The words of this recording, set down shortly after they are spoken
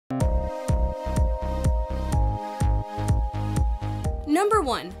Number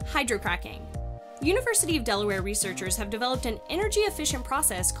 1. Hydrocracking. University of Delaware researchers have developed an energy-efficient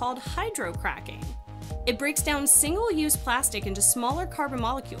process called hydrocracking. It breaks down single-use plastic into smaller carbon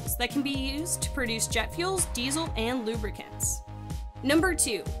molecules that can be used to produce jet fuels, diesel, and lubricants. Number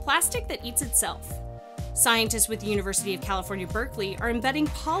 2. Plastic that eats itself. Scientists with the University of California, Berkeley are embedding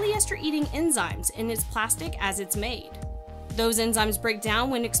polyester-eating enzymes in its plastic as it's made. Those enzymes break down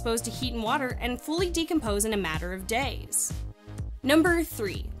when exposed to heat and water and fully decompose in a matter of days. Number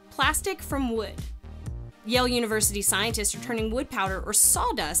 3. Plastic from wood. Yale University scientists are turning wood powder or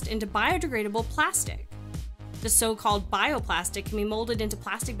sawdust into biodegradable plastic. The so-called bioplastic can be molded into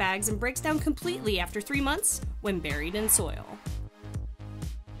plastic bags and breaks down completely after 3 months when buried in soil.